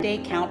Day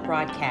Count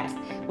broadcast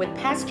with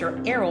Pastor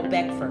Errol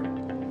Beckford,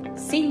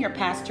 Senior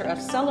Pastor of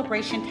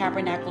Celebration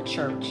Tabernacle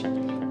Church,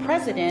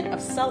 President of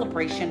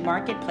Celebration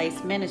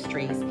Marketplace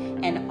Ministries,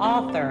 and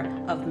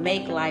author of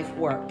Make Life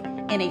Work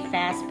in a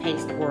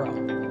Fast-Paced World.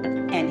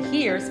 And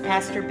here's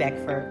Pastor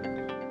Beckford.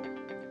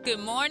 Good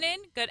morning,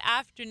 good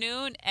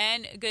afternoon,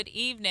 and good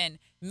evening.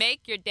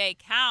 Make your day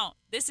count.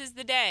 This is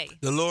the day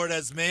the Lord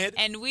has made,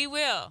 and we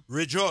will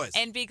rejoice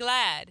and be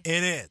glad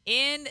in it.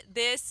 In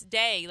this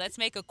day, let's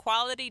make a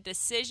quality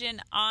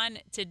decision on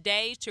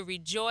today to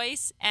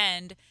rejoice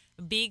and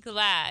be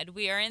glad.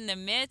 We are in the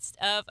midst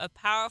of a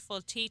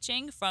powerful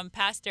teaching from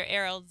Pastor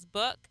Errol's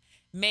book,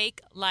 Make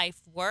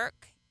Life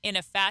Work in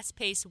a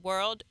Fast-Paced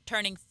World,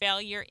 Turning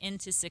Failure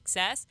into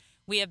Success.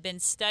 We have been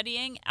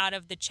studying out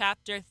of the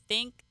chapter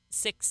Think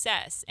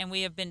Success, and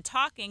we have been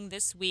talking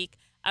this week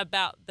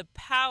about the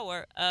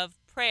power of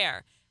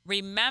prayer.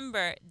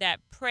 Remember that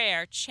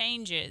prayer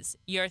changes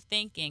your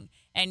thinking.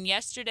 And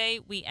yesterday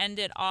we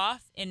ended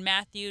off in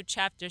Matthew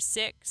chapter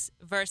 6,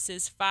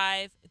 verses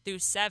 5 through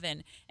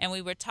 7. And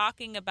we were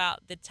talking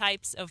about the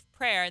types of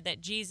prayer that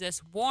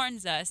Jesus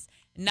warns us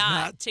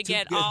not to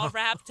get all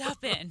wrapped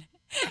up in.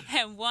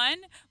 And one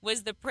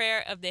was the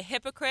prayer of the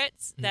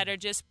hypocrites that are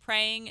just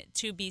praying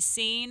to be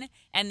seen.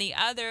 And the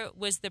other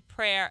was the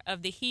prayer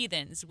of the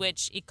heathens,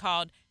 which he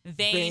called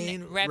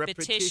vain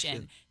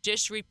repetition.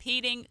 Just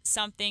repeating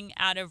something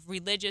out of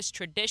religious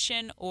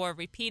tradition or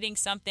repeating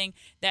something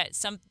that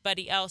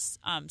somebody else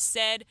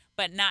said,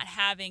 but not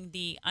having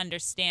the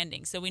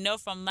understanding. So we know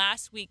from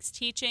last week's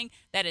teaching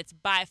that it's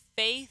by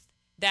faith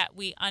that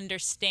we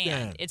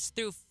understand. It's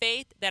through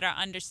faith that our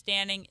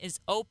understanding is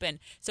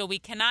open. So we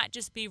cannot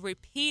just be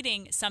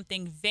repeating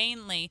something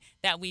vainly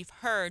that we've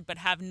heard but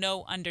have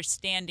no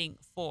understanding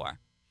for.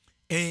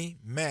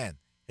 Amen.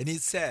 And he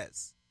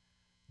says,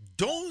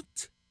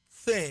 don't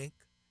think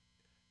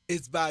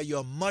it's by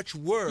your much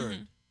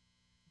word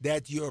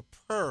that your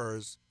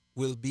prayers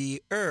will be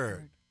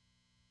heard.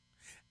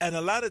 And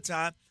a lot of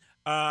time,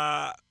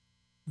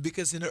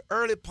 because in the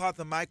early part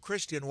of my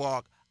Christian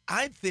walk,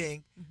 I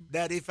think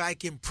that if I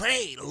can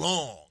pray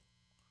long,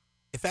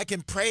 if I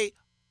can pray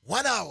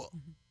 1 hour,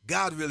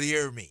 God will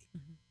hear me.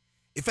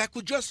 If I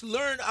could just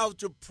learn how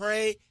to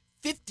pray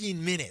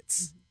 15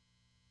 minutes,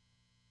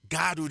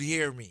 God would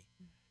hear me.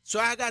 So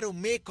I got to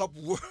make up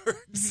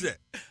words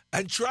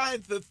and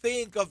trying to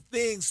think of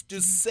things to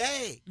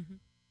say.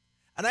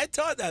 And I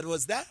thought that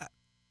was that.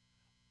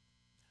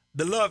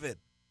 Beloved,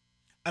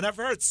 and I've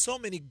heard so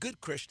many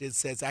good Christians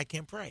says, I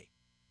can't pray.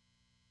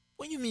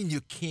 What do you mean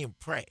you can't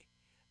pray?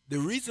 The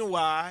reason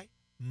why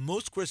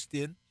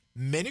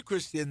many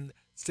Christians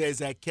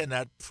says I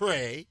cannot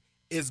pray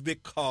is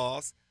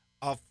because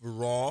of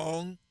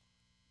wrong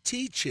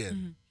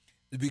teaching.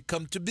 We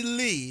come to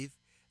believe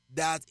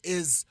that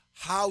is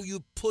how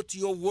you put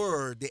your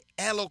word, the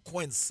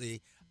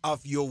eloquency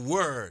of your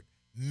word,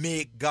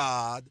 make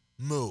God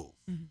move.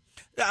 And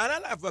I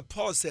like what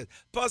Paul said.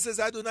 Paul says,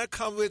 I do not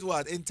come with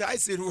what?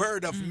 Enticing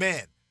word of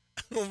men.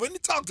 When you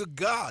talk to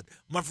God,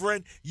 my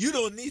friend, you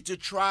don't need to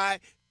try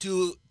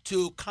to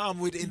come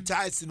with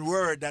enticing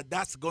word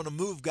that's going to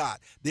move God.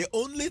 The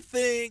only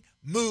thing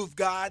move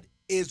God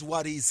is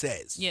what he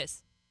says.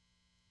 Yes.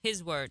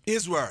 His word.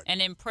 His word.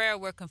 And in prayer,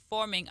 we're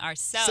conforming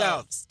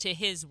ourselves to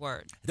his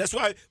word. That's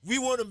why we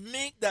want to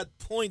make that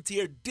point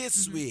here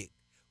this week.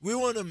 We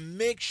want to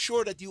make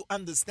sure that you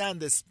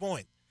understand this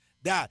point.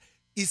 That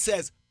he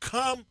says,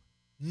 come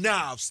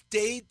now,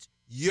 state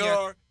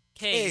your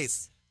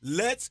case.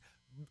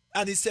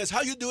 And he says,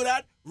 how you do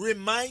that?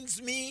 Reminds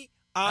me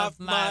of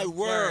my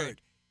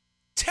word.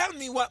 Tell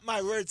me what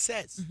my word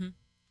says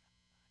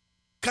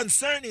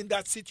concerning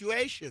that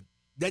situation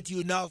that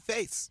you now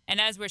face.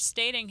 And as we're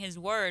stating his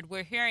word,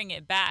 we're hearing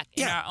it back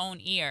in our own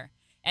ear.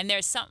 And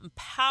there's something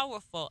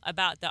powerful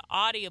about the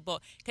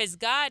audible, because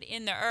God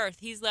in the earth,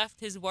 he's left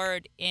his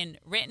word in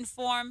written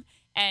form,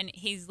 and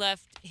he's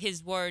left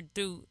his word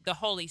through the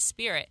Holy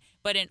Spirit.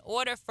 But in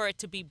order for it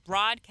to be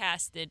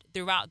broadcasted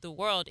throughout the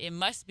world, it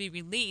must be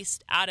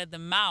released out of the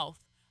mouth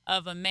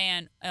of a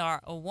man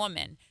or a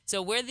woman.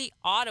 So we're the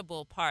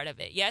audible part of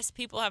it. Yes,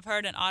 people have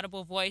heard an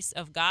audible voice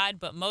of God,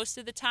 but most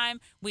of the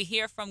time we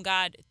hear from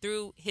God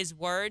through his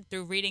word,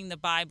 through reading the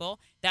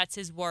Bible. That's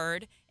his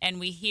word. And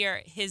we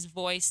hear his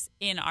voice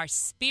in our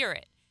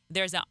spirit.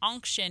 There's an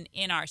unction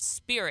in our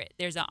spirit.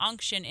 There's an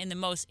unction in the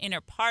most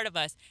inner part of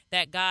us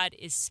that God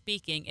is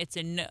speaking. It's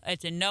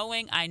a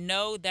knowing. I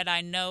know that I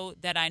know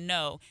that I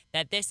know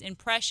that this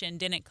impression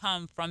didn't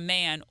come from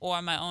man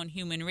or my own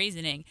human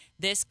reasoning.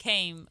 This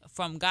came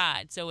from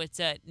God. So it's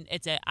a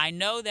I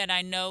know that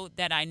I know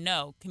that I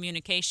know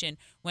communication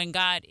when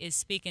God is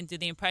speaking through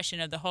the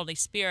impression of the Holy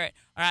Spirit,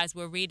 or as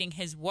we're reading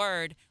his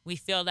word, we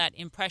feel that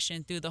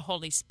impression through the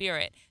Holy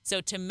Spirit. So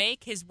to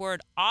make his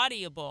word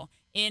audible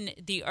in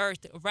the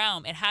earth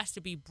realm, it has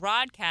to be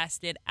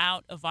broadcasted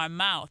out of our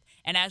mouth.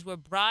 And as we're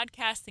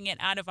broadcasting it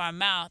out of our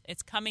mouth,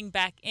 it's coming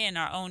back in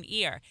our own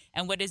ear.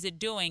 And what is it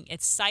doing?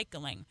 It's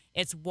cycling.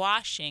 It's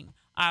washing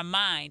our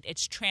mind.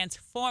 It's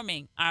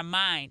transforming our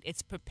mind.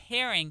 It's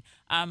preparing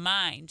our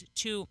mind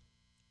to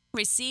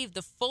receive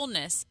the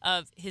fullness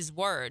of his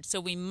word. So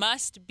we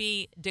must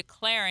be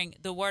declaring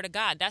the word of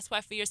God. That's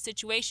why for your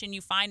situation,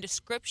 you find a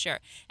scripture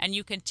and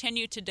you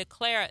continue to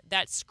declare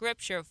that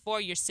scripture for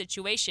your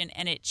situation,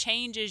 and it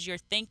changes your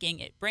thinking.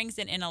 It brings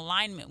it in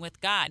alignment with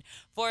God.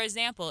 For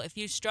example, if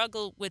you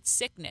struggle with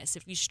sickness,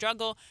 if you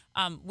struggle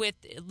with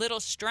little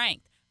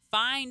strength,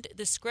 find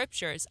the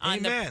scriptures on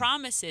Amen. the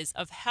promises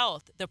of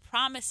health, the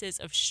promises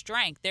of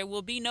strength. There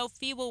will be no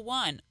feeble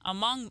one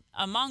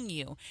among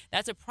you.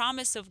 That's a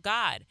promise of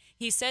God.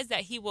 He says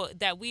that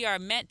we are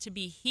meant to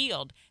be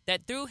healed,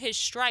 that through his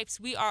stripes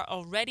we are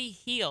already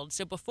healed.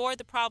 So before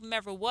the problem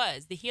ever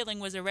was, the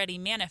healing was already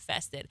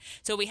manifested.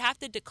 So we have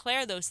to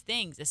declare those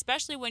things,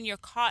 especially when you're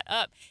caught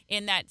up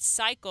in that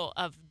cycle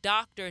of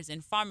doctors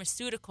and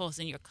pharmaceuticals,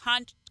 and you're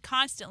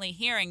constantly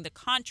hearing the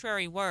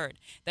contrary word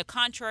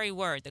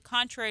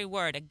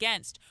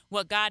against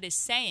what God is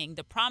saying,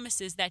 the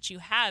promises that you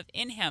have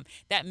in him.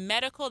 That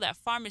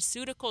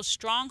pharmaceutical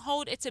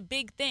stronghold, it's a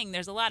big thing.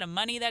 There's a lot of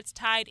money that's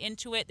tied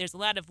into it. There's a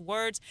lot of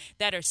words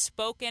that are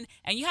spoken,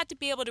 and you have to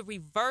be able to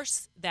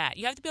reverse that.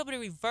 You have to be able to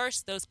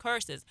reverse those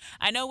curses.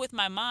 I know with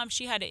my mom,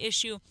 she had an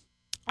issue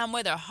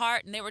with her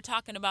heart, and they were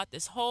talking about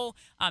this whole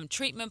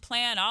treatment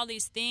plan, all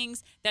these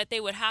things that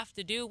they would have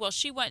to do. Well,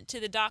 she went to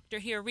the doctor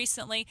here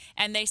recently,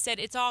 and they said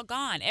it's all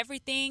gone.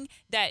 Everything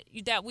that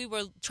we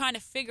were trying to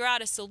figure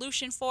out a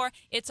solution for,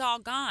 it's all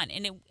gone.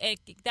 And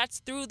that's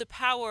through the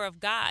power of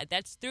God.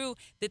 That's through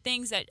the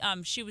things that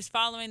she was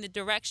following the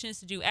directions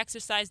to do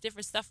exercise,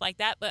 different stuff like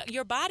that. But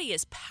your body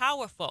is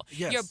powerful.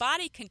 Yes. Your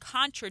body can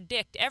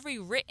contradict every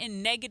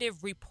written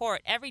negative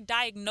report, every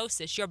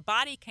diagnosis. Your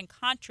body can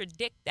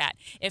contradict that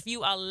if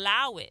you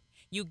allow it.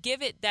 You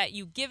give it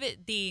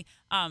the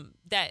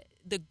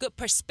good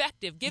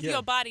perspective. Give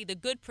your body the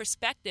good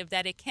perspective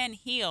that it can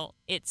heal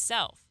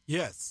itself.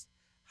 Yes.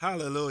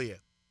 Hallelujah.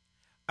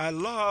 I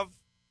love,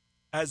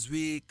 as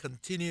we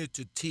continue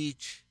to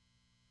teach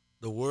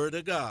the word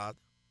of God,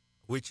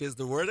 which is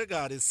the word of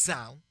God is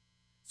sound,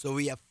 so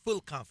we have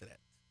full confidence.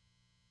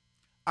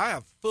 I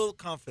have full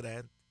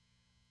confidence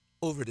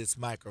over this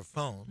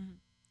microphone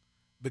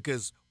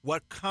because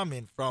what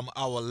coming from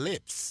our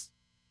lips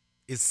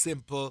is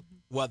simple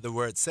what the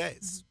word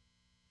says.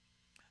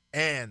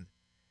 And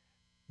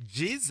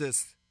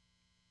Jesus,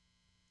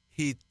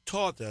 he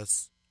taught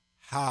us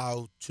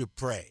how to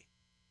pray.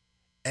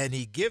 And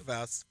he gave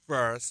us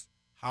first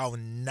how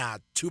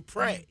not to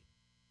pray.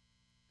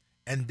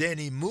 And then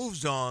he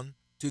moves on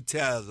to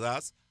tell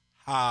us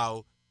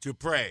how to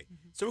pray.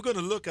 So we're going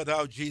to look at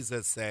how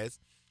Jesus says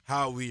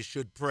how we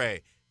should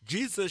pray.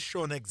 Jesus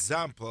showed an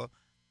example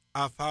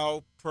of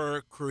how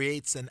prayer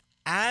creates an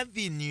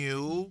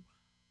avenue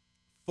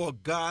for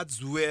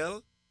God's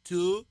will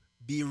to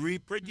be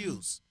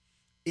reproduced.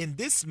 In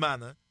this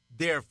manner,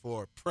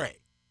 therefore, pray.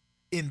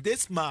 In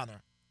this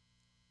manner,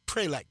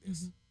 pray like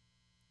this.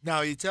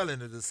 Now he's telling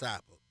the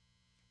disciple,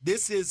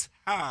 this is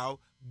how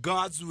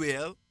God's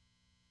will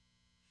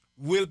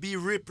be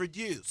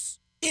reproduced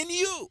in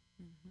you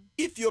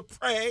if you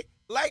pray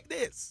like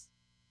this.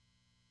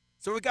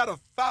 So we got to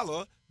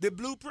follow the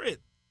blueprint.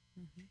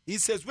 He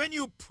says, when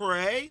you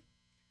pray,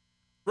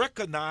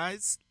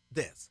 recognize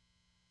this.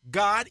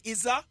 God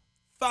is a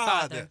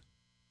father.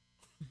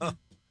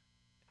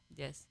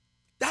 Yes.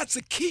 That's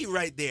a key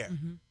right there.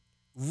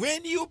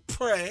 When you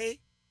pray,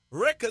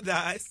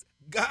 recognize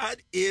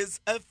God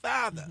is a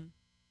father.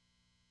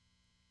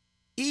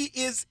 He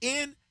is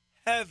in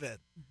heaven.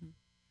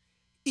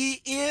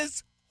 He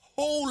is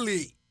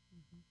holy.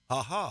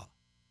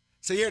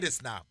 So hear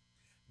this now.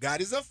 God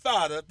is a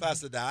father,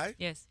 Pastor Di.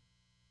 Yes.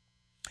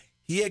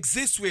 He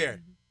exists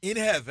where? In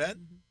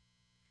heaven.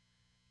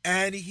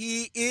 And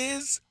he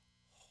is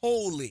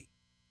holy.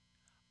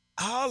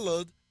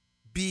 Hallowed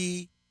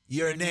be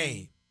your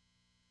name.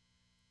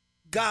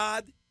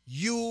 God,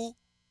 you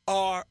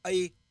are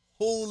a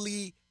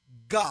holy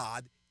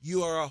God.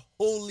 You are a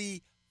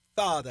holy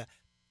Father.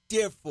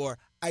 Therefore,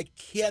 I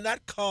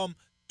cannot come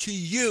to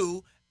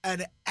you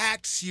and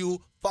ask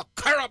you for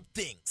corrupt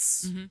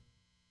things.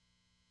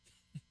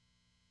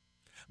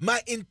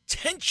 My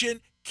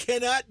intention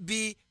cannot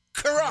be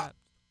corrupt.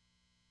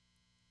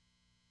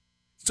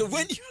 So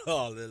when you,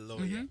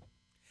 hallelujah.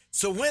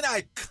 So when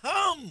I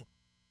come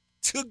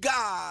to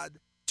God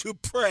to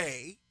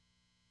pray,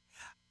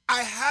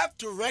 I have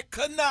to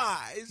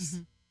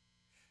recognize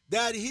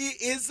that he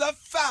is a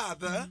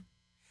father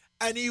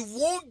and he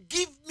won't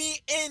give me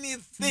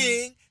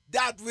anything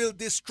that will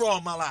destroy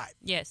my life.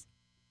 Yes.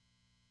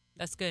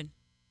 That's good.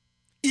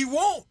 He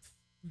won't.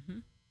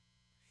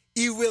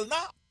 He will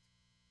not.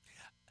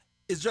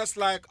 It's just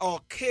like our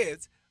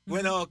kids,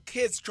 when our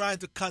kids trying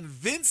to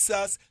convince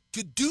us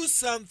to do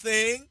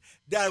something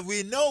that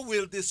we know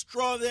will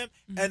destroy them,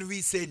 and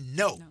we say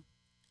no.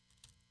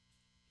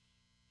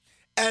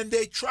 And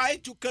they try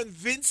to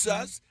convince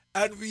us,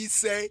 and we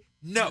say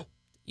no.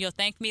 You'll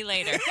thank me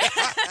later.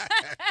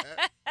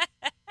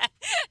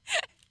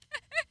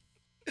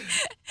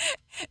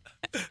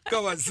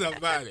 Come on,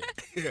 somebody.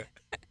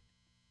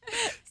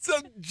 So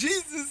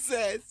Jesus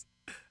says,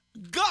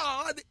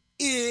 God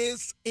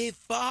is a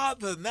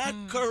father, not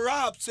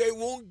corrupt, so he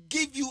won't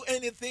give you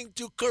anything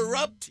to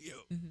corrupt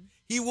you.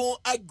 He won't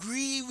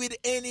agree with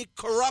any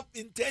corrupt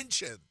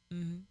intention.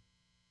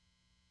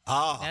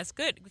 That's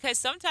good, because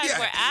sometimes Yeah.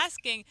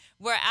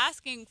 we're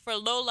asking for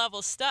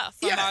low-level stuff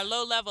from Yeah. our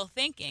low-level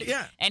thinking.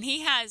 Yeah. And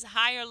he has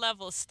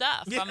higher-level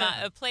stuff from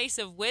Yeah. a place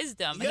of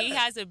wisdom. Yeah. He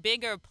has a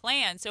bigger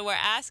plan. So we're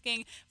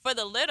asking for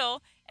the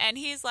little, and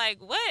he's like,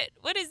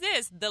 what is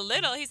this? The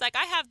little. He's like,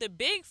 I have the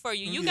big for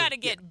you. You Yeah. got to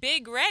get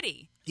big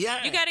ready.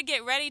 Yeah. You got to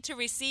get ready to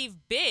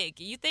receive big.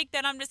 You think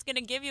that I'm just going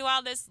to give you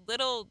all this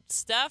little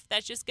stuff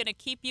that's just going to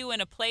keep you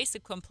in a place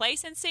of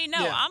complacency?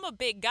 No, Yeah. I'm a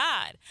big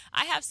God.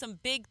 I have some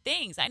big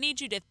things. I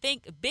need you to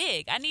think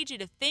big. I need you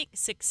to think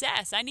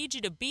success. I need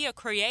you to be a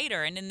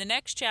creator. And in the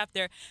next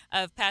chapter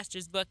of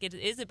Pastor's book, it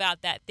is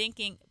about that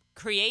thinking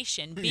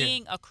creation,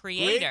 being a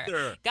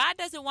creator. God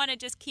doesn't want to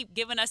just keep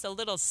giving us a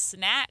little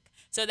snack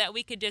so that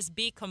we could just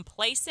be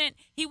complacent.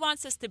 He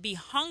wants us to be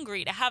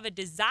hungry, to have a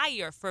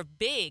desire for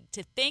big,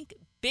 to think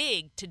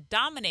big, to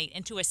dominate,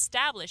 and to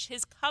establish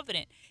his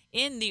covenant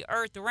in the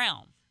earth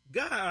realm.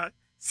 God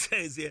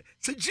says here,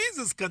 so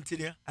Jesus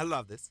continue, I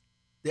love this,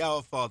 the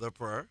Our Father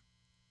prayer.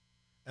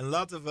 And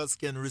lots of us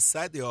can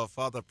recite the Our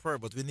Father prayer,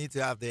 but we need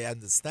to have the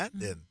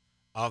understanding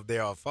of the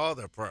Our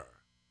Father prayer.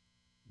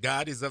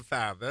 God is a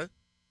Father.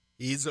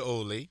 He's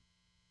holy.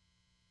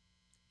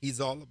 He's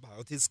all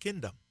about his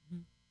kingdom.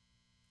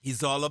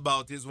 He's all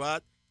about his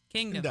what?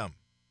 Kingdom.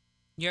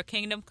 Your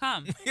kingdom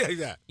come.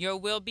 Yeah. Your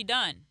will be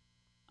done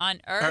on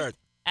earth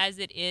as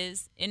it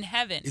is in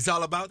heaven. It's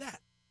all about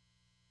that.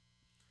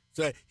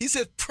 So he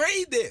said,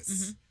 pray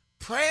this.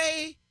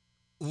 Pray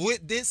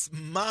with this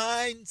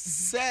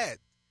mindset.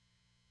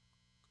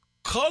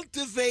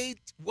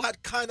 Cultivate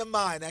what kind of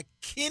mind? A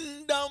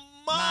kingdom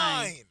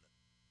mind.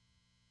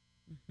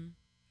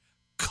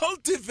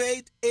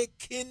 Cultivate a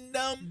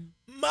kingdom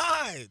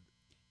mind.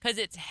 Because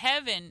it's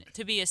heaven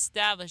to be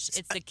established.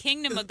 It's the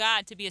kingdom of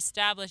God to be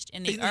established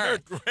in the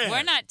earth.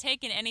 We're not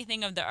taking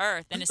anything of the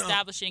earth and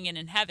establishing it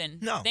in heaven.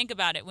 No. Think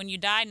about it. When you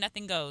die,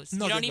 nothing goes.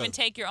 You don't even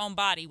take your own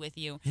body with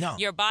you. No.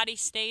 Your body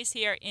stays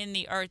here in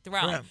the earth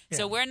realm. Yeah.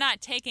 So we're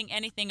not taking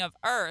anything of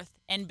earth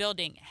and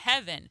building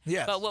heaven.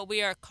 Yes. But what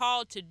we are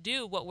called to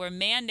do, what we're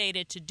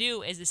mandated to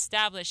do, is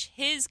establish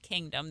his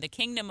kingdom, the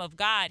kingdom of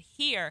God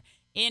here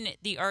in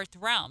the earth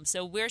realm.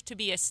 So we're to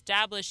be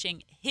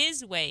establishing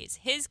his ways,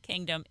 his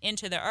kingdom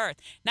into the earth,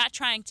 not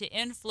trying to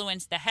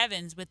influence the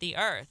heavens with the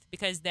earth,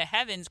 because the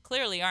heavens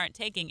clearly aren't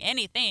taking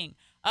anything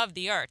of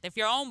the earth. If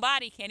your own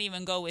body can't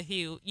even go with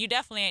you, you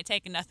definitely ain't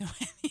taking nothing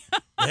with you.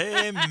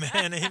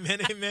 Amen, amen,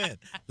 amen.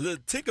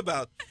 Look, think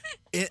about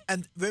it,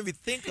 and when we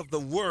think of the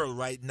world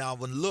right now,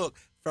 and look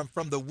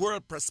from the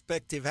world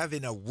perspective,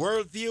 having a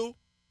world view,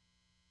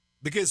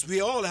 because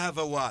we all have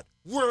a what?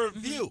 World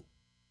view.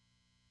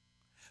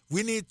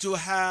 We need to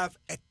have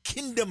a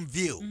kingdom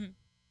view,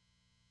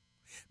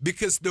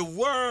 because the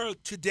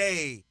world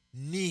today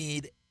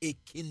need a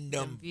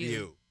kingdom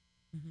view.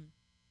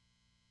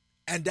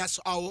 And that's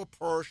our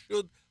prayer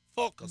should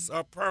focus.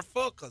 Our prayer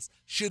focus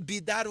should be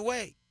that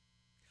way.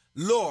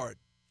 Lord,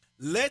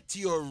 let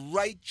your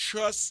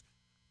righteous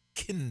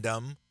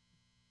kingdom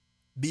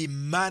be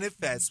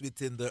manifest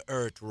within the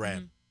earth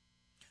realm.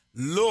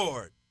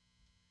 Lord,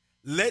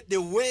 let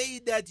the way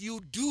that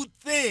you do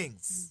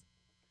things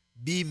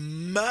be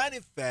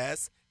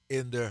manifest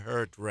in the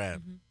earth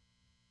realm.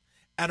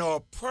 And our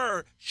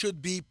prayer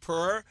should be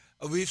prayer.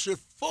 We should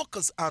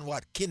focus on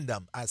what?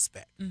 Kingdom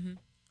aspect.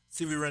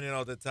 See, we're running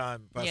out of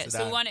time, Pastor So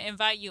Dan. we want to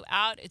invite you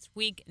out. It's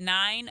week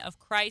 9 of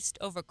Christ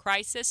Over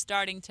Crisis,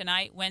 starting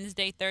tonight,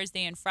 Wednesday,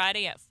 Thursday, and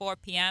Friday at 4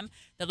 p.m.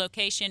 The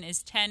location is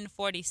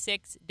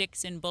 1046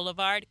 Dixon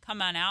Boulevard.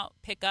 Come on out,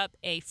 pick up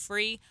a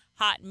free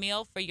hot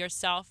meal for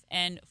yourself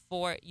and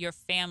for your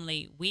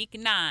family. Week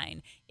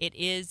 9, it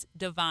is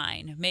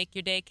divine. Make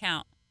your day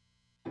count.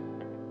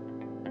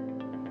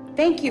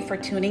 Thank you for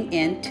tuning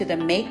in to the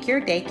Make Your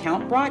Day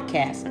Count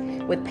broadcast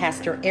with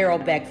Pastor Errol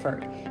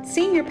Beckford,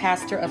 Senior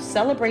Pastor of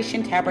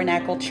Celebration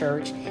Tabernacle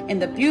Church in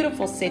the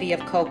beautiful city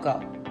of Cocoa.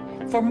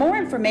 For more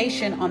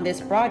information on this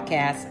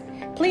broadcast,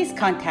 please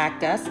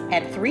contact us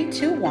at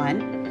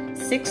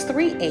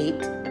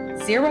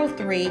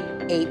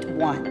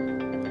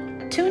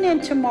 321-638-0381. Tune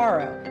in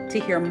tomorrow to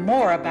hear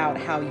more about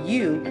how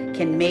you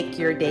can make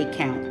your day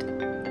count.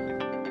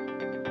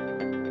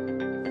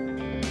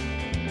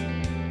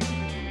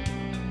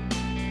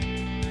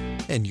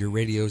 And your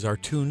radios are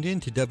tuned in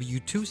to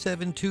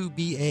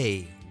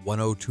W272BA,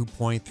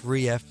 102.3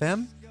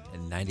 FM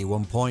and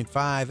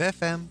 91.5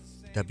 FM,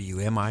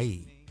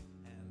 WMIE.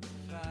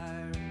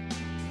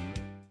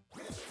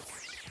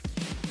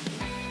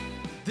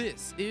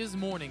 This is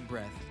Morning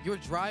Breath, your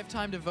drive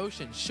time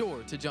devotion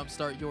sure to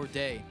jumpstart your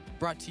day.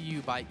 Brought to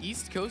you by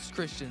East Coast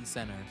Christian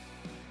Center.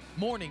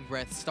 Morning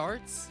Breath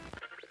starts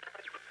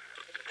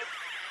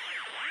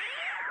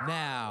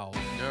now.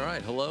 All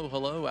right.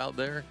 Hello out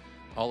there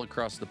all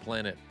across the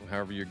planet.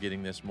 However you're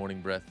getting this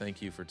morning breath,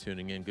 thank you for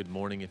tuning in. Good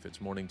morning if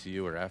it's morning to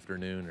you, or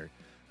afternoon, or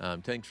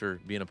thanks for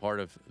being a part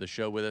of the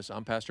show with us.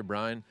 I'm Pastor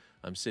Brian.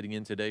 I'm sitting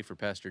in today for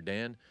Pastor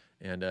Dan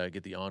and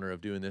get the honor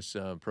of doing this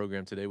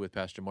program today with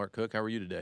Pastor Mark Cook. How are you today?